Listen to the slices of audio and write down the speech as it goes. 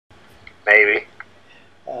Maybe.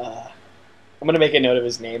 I'm gonna make a note of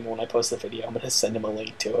his name when I post the video. I'm gonna send him a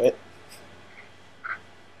link to it.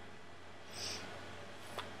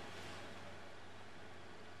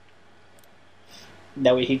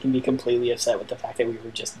 That way he can be completely upset with the fact that we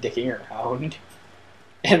were just dicking around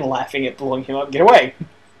and laughing at blowing him up. Get away!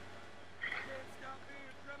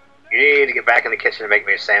 You need to get back in the kitchen and make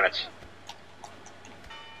me a sandwich.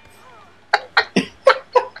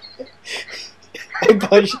 I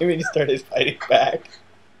punched him and he started fighting back.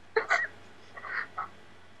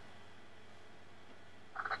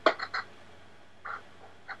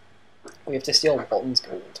 We have to steal Walton's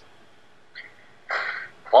gold.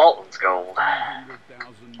 Walton's gold.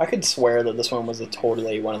 I could swear that this one was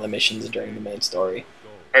totally one of the missions during the main story.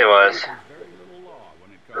 It was.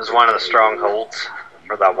 It was one of the strongholds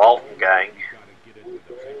for the Walton gang.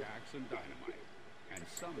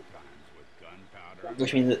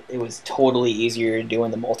 Which means that it was totally easier to do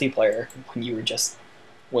in the multiplayer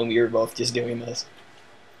when we were both just doing this.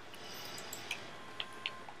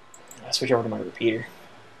 I'll switch over to my repeater.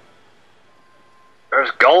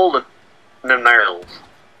 There's gold in them narrows.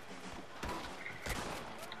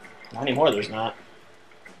 Not anymore, there's not.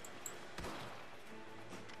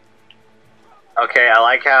 Okay, I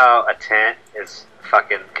like how a tent is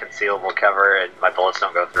fucking concealable cover and my bullets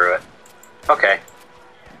don't go through it. Okay.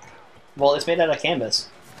 Well, it's made out of canvas.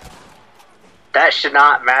 That should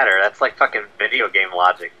not matter. That's like fucking video game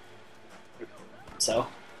logic. So?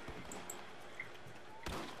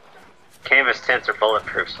 Canvas tents are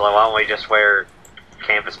bulletproof, so why don't we just wear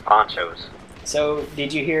canvas ponchos? So,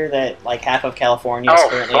 did you hear that like half of California is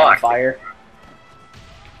currently on fire?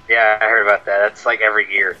 Yeah, I heard about that. That's like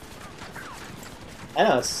every year. I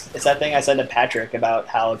know, it's that thing I said to Patrick about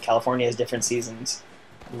how California has different seasons.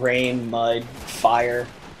 Rain, mud, fire,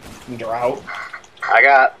 drought. I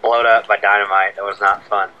got blown up by dynamite. That was not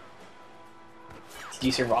fun. Did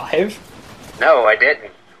you survive? No, I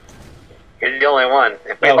didn't. You're the only one.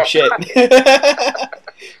 Oh, shit.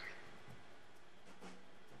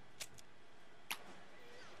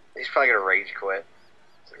 He's probably gonna rage quit.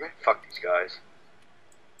 It's like, man, fuck these guys.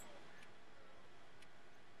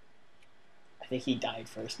 I think he died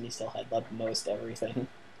first and he still had left most everything.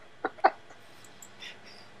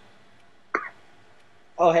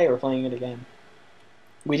 Oh, hey, we're playing it again.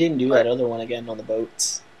 We didn't do that other one again on the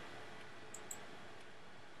boats.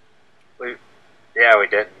 Yeah, we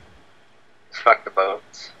didn't. Fuck the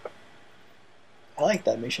boats. I like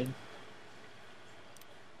that mission.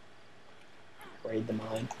 Raid the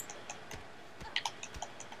mine.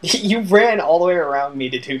 You ran all the way around me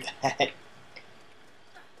to do that.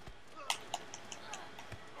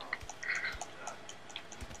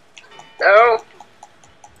 No!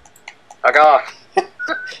 Fuck off. I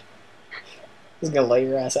was gonna lay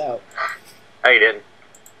your ass out. No, you didn't.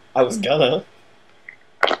 I was gonna.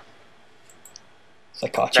 So I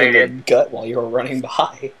caught you in the gut while you were running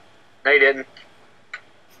by. No, you didn't.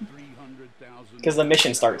 Because the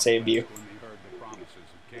mission start saved you.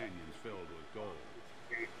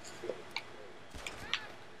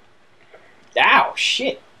 Ow,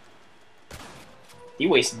 shit. You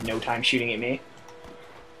wasted no time shooting at me.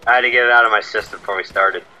 I had to get it out of my system before we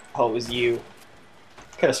started. Oh, it was you.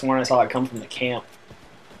 Could have sworn I saw it come from the camp.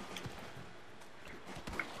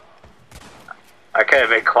 I could have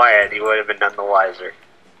been quiet, you would have been none the wiser.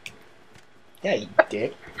 Yeah, you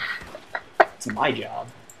dick. It's my job.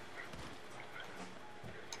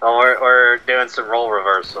 Well, we're doing some role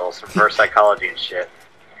reversal, some reverse psychology and shit.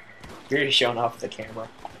 You're just showing off the camera.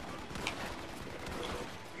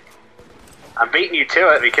 I'm beating you to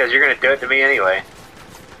it because you're going to do it to me anyway.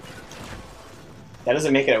 That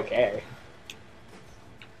doesn't make it okay.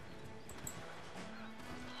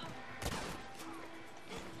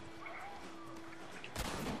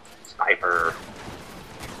 Sniper.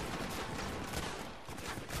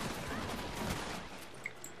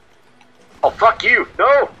 Oh, fuck you!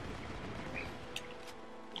 No!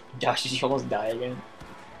 Josh, did you almost die again?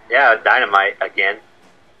 Yeah, dynamite again.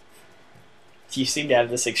 You seem to have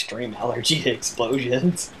this extreme allergy to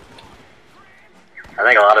explosions. I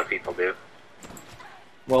think a lot of people do.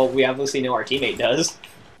 Well, we obviously know our teammate does.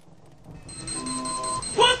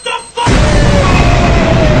 What the fuck?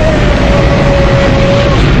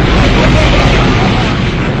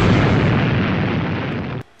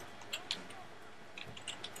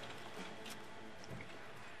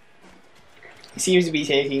 He seems to be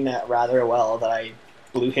taking that rather well that I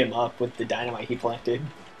blew him up with the dynamite he planted.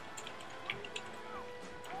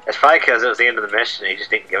 It's probably because it was the end of the mission and he just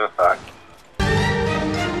didn't give a fuck.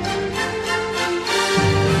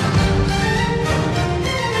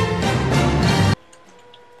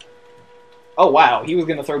 Oh wow, he was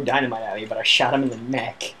gonna throw dynamite at me, but I shot him in the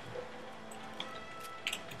neck.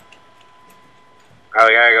 Oh,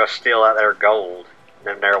 we gotta go steal out their gold.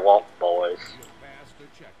 Them there Walt boys.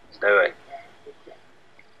 Let's do it.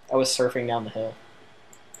 I was surfing down the hill.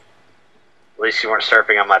 At least you weren't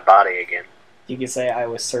surfing on my body again. You could say I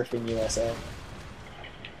was surfing USA.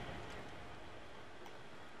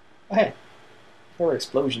 Oh, hey, there were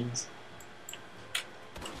explosions.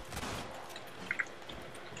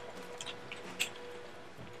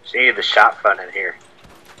 So you need the shot fun in here.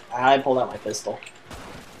 I pulled out my pistol.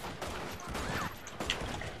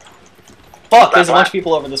 Fuck, there's a bunch of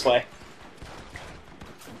people over this way.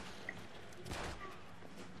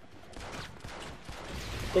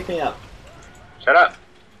 Pick me up. Shut up.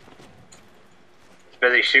 It's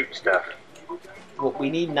busy shooting stuff. Well, we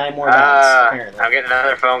need 9 more rounds, apparently. I'm getting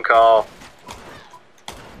another phone call.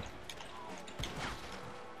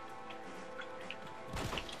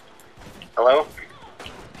 Hello?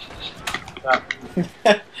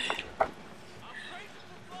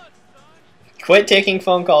 Quit taking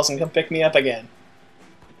phone calls and come pick me up again.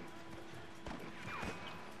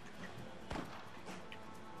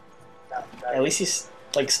 At least he's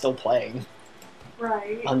like still playing.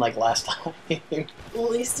 Right. Unlike last time. Well,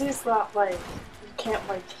 at least he's not like you can't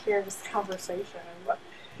like hear this conversation.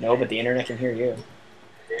 No, but the internet can hear you.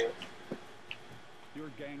 Your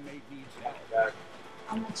gangmate needs help.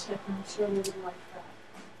 I'm gonna check. I'm sure they would like that.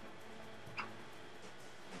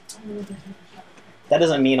 That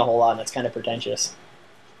doesn't mean a whole lot, and it's kind of pretentious.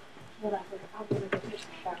 Whatever. I'm gonna go take a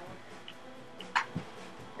shower.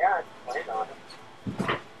 Yeah, I plan on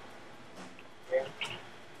it. Yeah.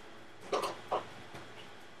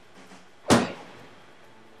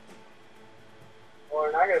 Well,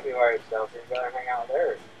 we're not going to be by yourself. You're going to hang out with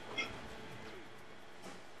her.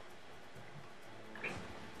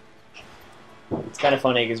 It's kind of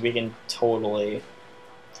funny because we can totally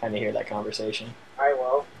kind of hear that conversation. Alright,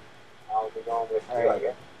 well, I'll be going with you, I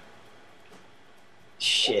guess.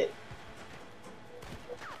 Shit.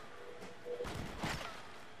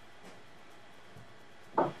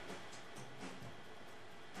 Can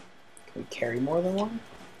we carry more than one?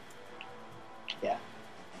 Yeah.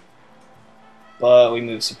 But we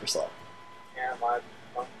move super slow. Yeah, my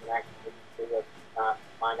function actually do that. Not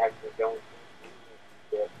mine actually going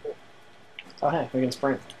to. Oh hey, we can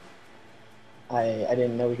sprint. I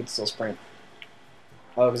didn't know we could still sprint.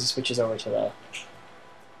 Oh, because it switches over to the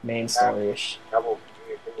main story-ish. Double.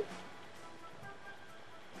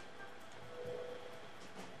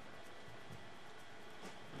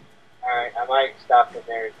 Alright, I might stop in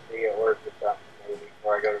there and see it work or something maybe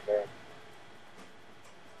before I go to bed.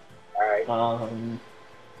 Alright.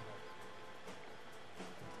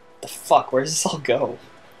 The fuck? Where does this all go?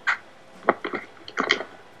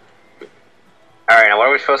 Alright, now what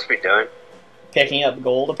are we supposed to be doing? Picking up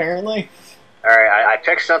gold, apparently? Alright, I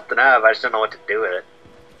picked something up, I just don't know what to do with it.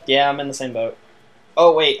 Yeah, I'm in the same boat.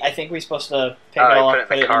 Oh, wait, I think we're supposed to pick it all up,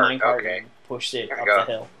 put it in the minecart, okay. and push it There up we go. the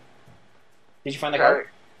hill. Did you find the cart?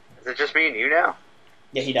 Is it just me and you now?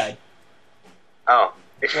 Yeah, he died. Oh.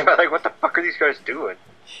 It's like, what the fuck are these guys doing?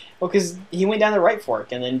 Well, because he went down the right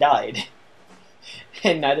fork and then died.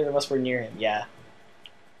 And neither of us were near him, yeah.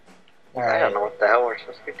 Alright. I don't know what the hell we're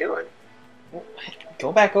supposed to be doing.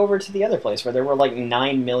 Go back over to the other place where there were like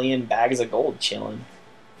 9 million bags of gold chilling.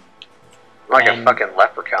 Like a And fucking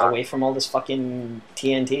leprechaun. away from all this fucking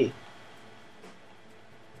TNT.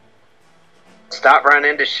 Stop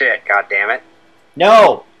running into shit, goddammit.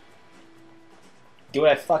 No! Do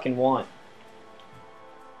what I fucking want.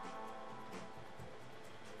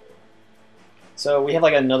 So we have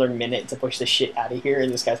like another minute to push this shit out of here,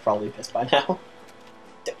 and this guy's probably pissed by now.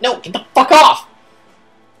 No, get the fuck off!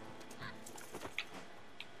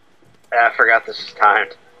 I forgot this is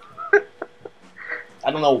timed. I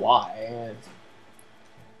don't know why.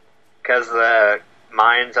 Because the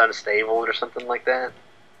mine's unstable or something like that.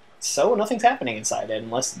 So nothing's happening inside it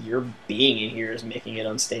unless your being in here is making it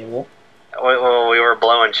unstable. Well, we were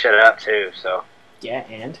blowing shit up too, so. Yeah,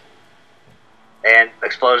 and? And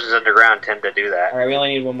explosions underground tend to do that. Alright, we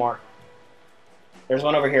only need one more. There's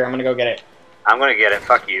one over here, I'm gonna go get it. I'm gonna get it,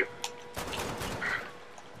 fuck you.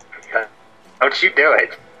 Don't you do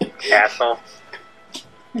it, asshole.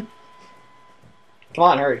 Come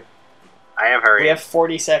on, hurry. I am hurrying. We have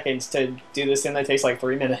 40 seconds to do this thing that takes like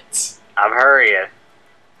 3 minutes. I'm hurrying.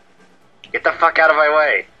 Get the fuck out of my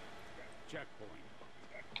way. Checkpoint.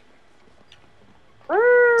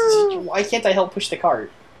 Woo! Why can't I help push the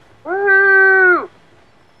cart? Woo!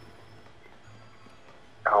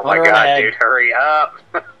 Oh my Run god, ahead. dude, hurry up.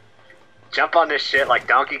 Jump on this shit like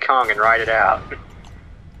Donkey Kong and ride it out.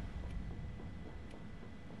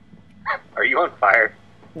 Are you on fire?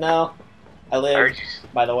 No. I I live, heard you,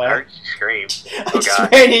 by the way. I heard you scream. I Oh just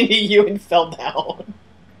god. ran into you and fell down.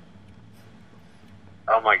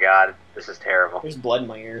 Oh my god. This is terrible. There's blood in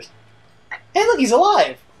my ears. Hey, look, he's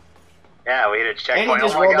alive! Yeah, we hit a checkpoint.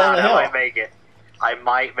 just Oh my rolled down god, the I hill. might make it. I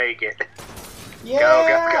might make it.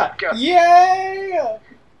 Yeah! go. Yeah!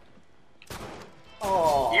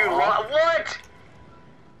 Oh, You what?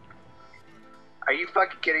 Are you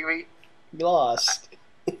fucking kidding me? You lost.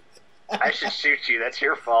 I should shoot you. That's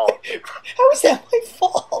your fault. How is that my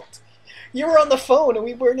fault? You were on the phone and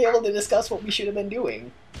we weren't able to discuss what we should have been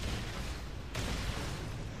doing.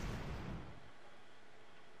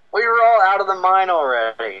 We were all out of the mine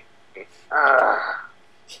already.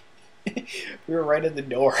 We were right at the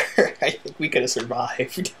door. I think we could have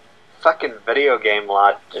survived. Fucking video game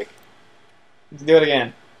logic. Let's do it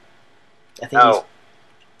again. I think he's... No.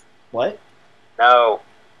 What? No.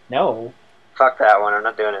 No. Fuck that one. I'm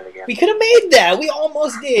not doing it again. We could have made that. We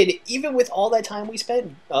almost did. Even with all that time we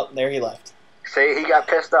spent... Oh, there he left. See, he got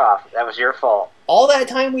pissed off. That was your fault. All that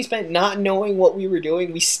time we spent not knowing what we were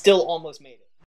doing, we still almost made it.